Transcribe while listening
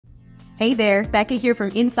Hey there, Becca here from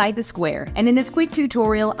Inside the Square, and in this quick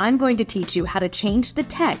tutorial, I'm going to teach you how to change the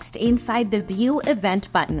text inside the View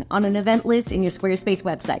Event button on an event list in your Squarespace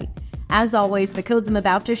website. As always, the codes I'm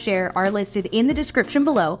about to share are listed in the description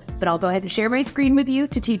below, but I'll go ahead and share my screen with you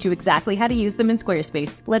to teach you exactly how to use them in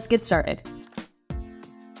Squarespace. Let's get started.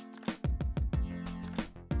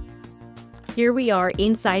 Here we are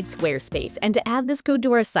inside Squarespace, and to add this code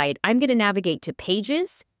to our site, I'm going to navigate to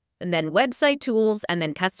Pages, and then Website Tools, and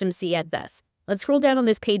then Custom CSS. Let's scroll down on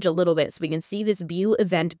this page a little bit so we can see this View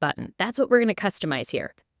Event button. That's what we're going to customize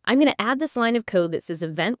here. I'm going to add this line of code that says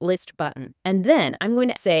Event List Button, and then I'm going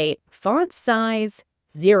to say font size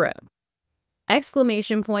 0,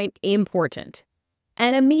 exclamation point important.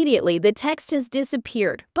 And immediately the text has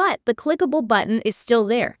disappeared, but the clickable button is still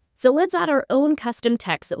there. So let's add our own custom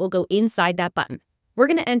text that will go inside that button. We're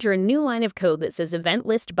going to enter a new line of code that says Event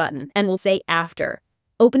List Button, and we'll say after.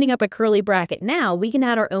 Opening up a curly bracket now, we can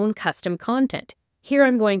add our own custom content. Here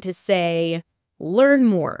I'm going to say, learn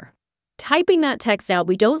more. Typing that text out,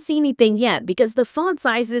 we don't see anything yet because the font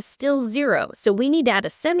size is still 0, so we need to add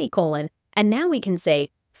a semicolon, and now we can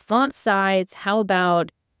say, font size, how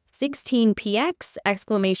about 16px,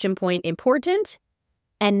 exclamation point important?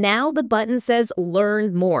 And now the button says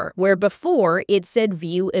learn more, where before it said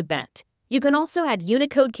view event. You can also add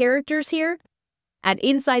Unicode characters here. At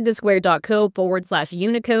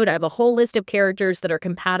insidethesquare.co/Unicode, I have a whole list of characters that are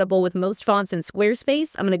compatible with most fonts in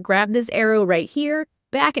Squarespace. I'm going to grab this arrow right here.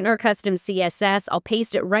 Back in our custom CSS, I'll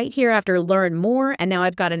paste it right here after learn more, and now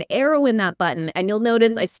I've got an arrow in that button, and you'll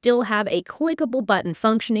notice I still have a clickable button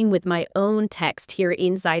functioning with my own text here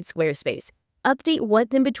inside Squarespace. Update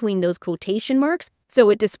what's in between those quotation marks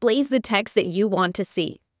so it displays the text that you want to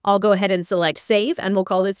see. I'll go ahead and select save, and we'll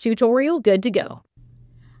call this tutorial good to go.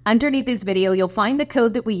 Underneath this video, you'll find the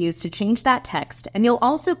code that we use to change that text, and you'll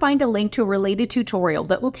also find a link to a related tutorial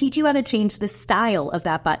that will teach you how to change the style of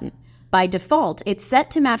that button. By default, it's set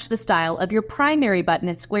to match the style of your primary button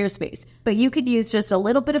in Squarespace, but you could use just a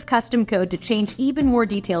little bit of custom code to change even more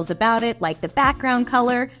details about it, like the background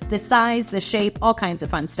color, the size, the shape, all kinds of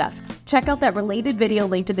fun stuff. Check out that related video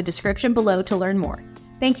linked in the description below to learn more.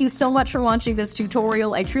 Thank you so much for watching this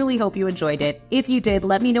tutorial. I truly hope you enjoyed it. If you did,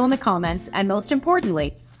 let me know in the comments, and most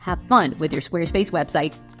importantly, have fun with your Squarespace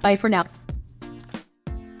website. Bye for now.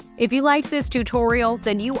 If you liked this tutorial,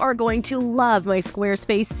 then you are going to love my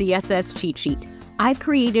Squarespace CSS cheat sheet. I've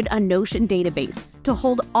created a Notion database to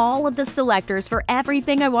hold all of the selectors for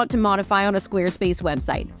everything I want to modify on a Squarespace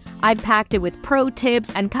website. I've packed it with pro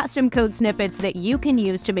tips and custom code snippets that you can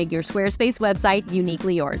use to make your Squarespace website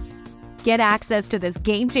uniquely yours. Get access to this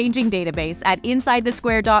game-changing database at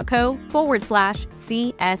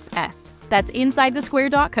insidethesquare.co/CSS. That's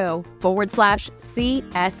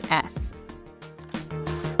insidethesquare.co/CSS.